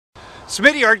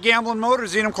Smitty, Art Gamblin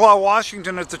Motors, Enumclaw,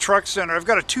 Washington at the Truck Center. I've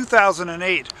got a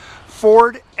 2008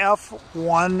 Ford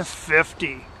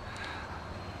F150.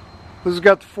 This has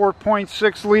got the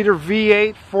 4.6 liter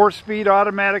V8 4-speed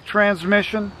automatic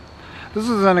transmission. This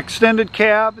is an extended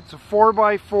cab. It's a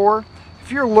 4x4.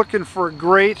 If you're looking for a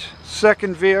great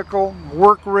second vehicle,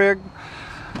 work rig,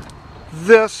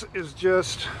 this is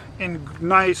just in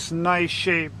nice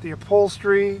shape. The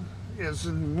upholstery is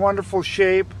in wonderful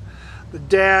shape. The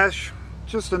dash,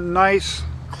 just a nice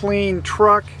clean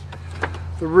truck.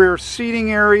 The rear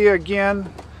seating area,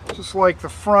 again, just like the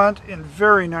front, in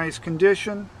very nice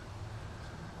condition.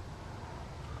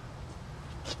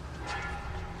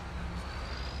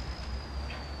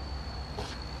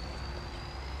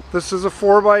 This is a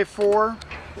 4x4,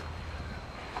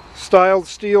 styled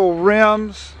steel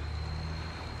rims,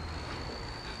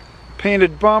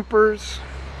 painted bumpers,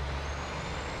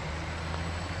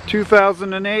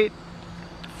 2008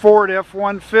 Ford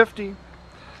F-150,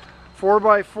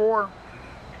 4x4,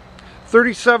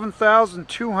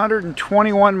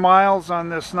 37,221 miles on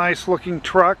this nice looking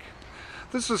truck.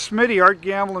 This is Smitty, Art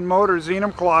Gamblin Motors,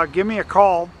 Enumclaw. Give me a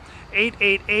call,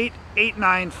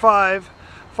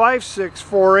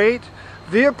 888-895-5648.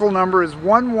 Vehicle number is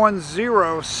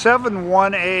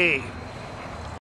 11071A.